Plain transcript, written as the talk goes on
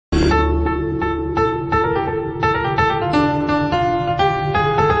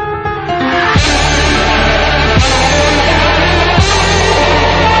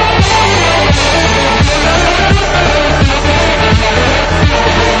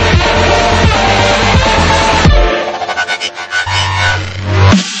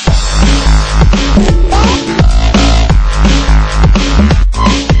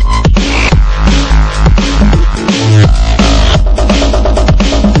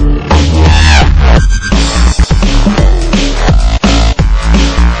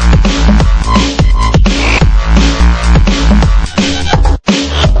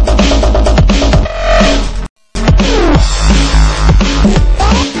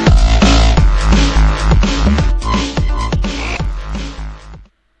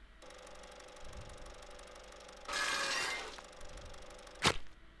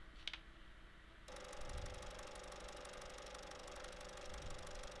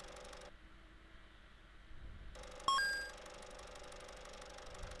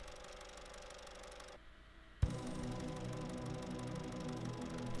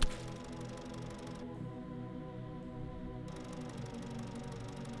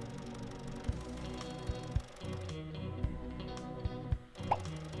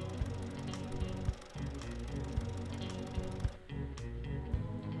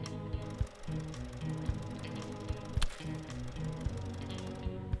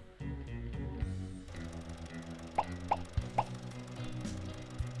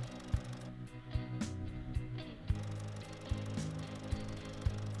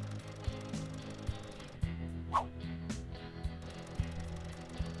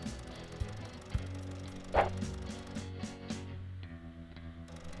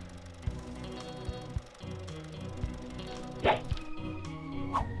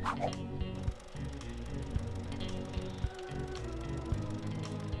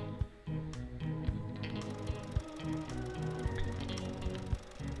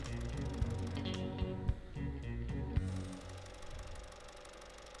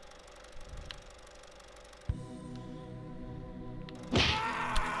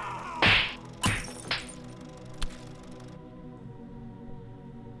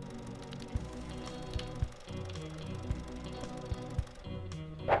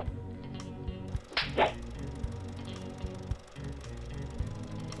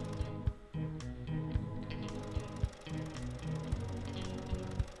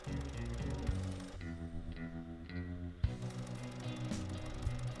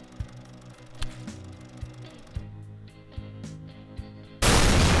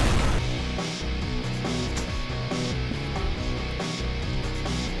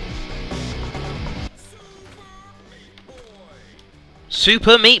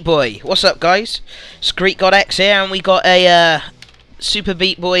Super Meat Boy. What's up, guys? Screek God X here, and we got a Super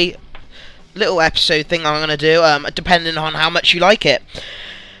Meat Boy little episode thing I'm gonna do, depending on how much you like it.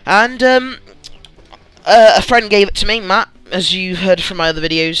 And a friend gave it to me, Matt, as you heard from my other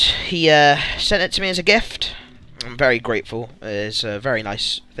videos. He sent it to me as a gift. I'm very grateful. It's a very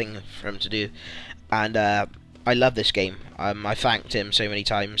nice thing for him to do, and I love this game. I thanked him so many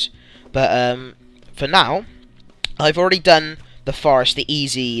times, but for now, I've already done the forest, the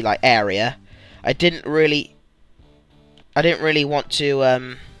easy area. I didn't really want to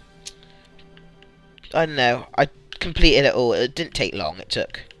I don't know, I completed it all. It didn't take long.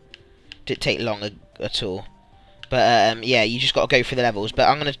 Didn't take long at all. But yeah, you just got to go through the levels. But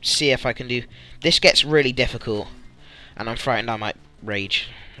I'm gonna see if I can do this. Gets really difficult, and I'm frightened I might rage.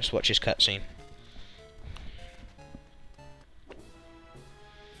 Let's watch this cutscene.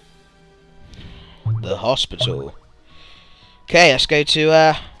 The hospital. Okay, let's go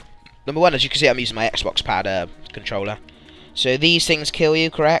to number 1. As you can see, I'm using my Xbox pad controller. So these things kill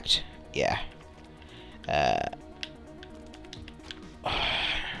you, correct? Yeah.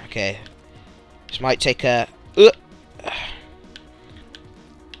 Okay. This might take a.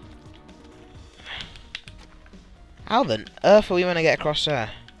 How the earth are we gonna get across there?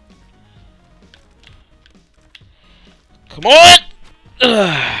 Come on!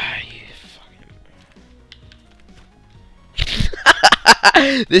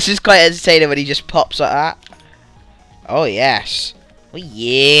 This is quite entertaining when he just pops like that. Oh yes. Oh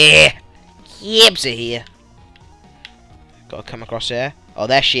yeah. Yibs are here. Gotta come across here. Oh,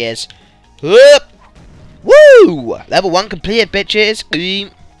 there she is. Whoop! Woo! Level 1 completed, bitches.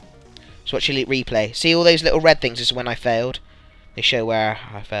 So watch Elite Replay. See all those little red things? This is when I failed. They show where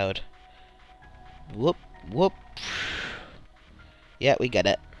I failed. Whoop, whoop. Yeah, we get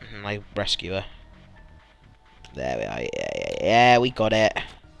it. My rescuer. There we are. Yeah, we got it.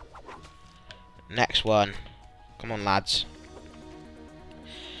 Next one. Come on, lads.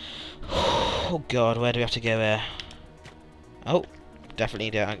 Oh god, where do we have to go here? Oh,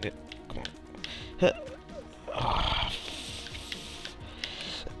 definitely don't. Come on.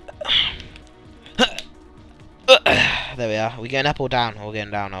 There we are. Are we going up or down? We're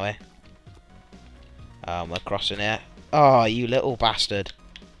going down, are we? We're crossing here. Oh, you little bastard.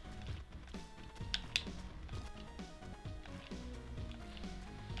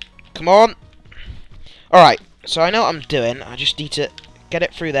 Come on. Alright, so I know what I'm doing. I just need to get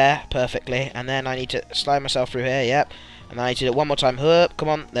it through there perfectly, and then I need to slide myself through here, yep. And then I need to do it one more time. Whoop, come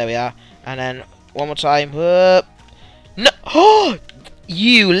on, there we are. And then one more time. Whoop. No. Oh,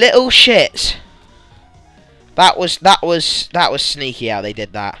 you little shit. That was sneaky how they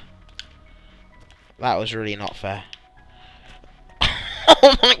did that. That was really not fair.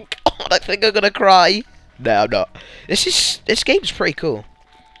 Oh my god, I think I'm gonna cry. No, I'm not. This game's pretty cool.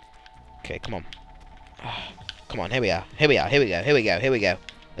 Okay, come on. Come on, here we are. Here we are. Here we go. Here we go. Here we go.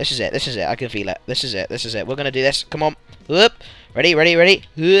 This is it. This is it. I can feel it. This is it. This is it. We're gonna do this. Come on. Whoop. Ready, ready, ready.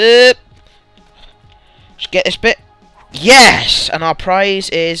 Whoop. Just get this bit. Yes! And our prize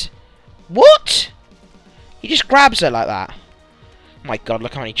is... What? He just grabs her like that. Oh my god,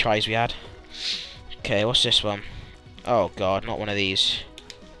 look how many tries we had. Okay, what's this one? Oh god, not one of these.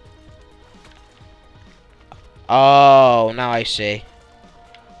 Oh, now I see.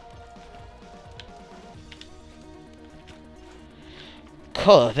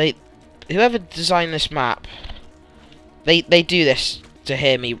 Cool. Whoever designed this map, they do this to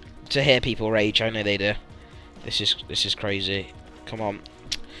hear people rage. I know they do. This is crazy. Come on.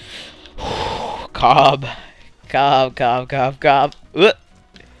 Carb. Whoop.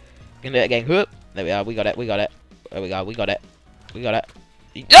 Gonna do it again. Whoop. There we are. We got it. We got it. There we go. We got it. We got it.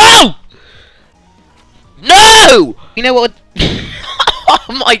 No! No! You know what? Oh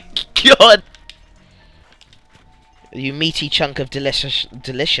my god! You meaty chunk of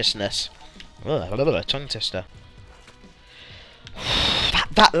deliciousness. Ugh, tongue twister.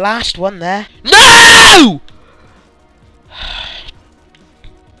 that last one there. No!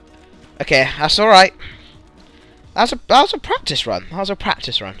 Okay, that's all right. That was a practice run. That was a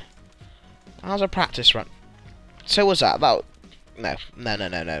practice run. That was a practice run. So was that? No. No.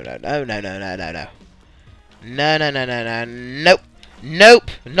 Nope.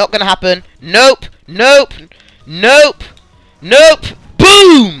 Nope. Not gonna happen. Nope. Nope. Nope. Nope.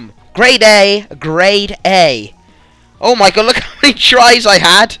 Boom! Grade A. Grade A. Oh my god, look how many tries I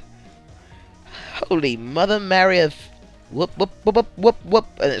had. Holy Mother Mary of... Whoop, whoop, whoop, whoop, whoop, whoop.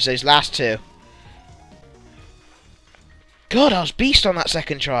 And it's those last two. God, I was beast on that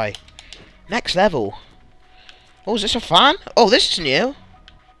second try. Next level. Oh, is this a fan? Oh, this is new.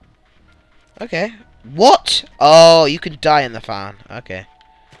 Okay. What? Oh, you can die in the fan. Okay.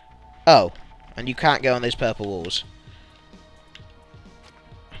 Oh, and you can't go on those purple walls.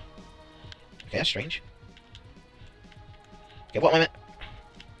 Okay, that's strange. Okay, what am I...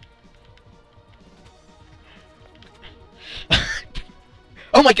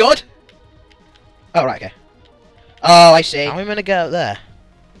 Oh my god! Oh, right, okay. Oh, I see. How am I going to go up there?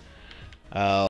 Oh.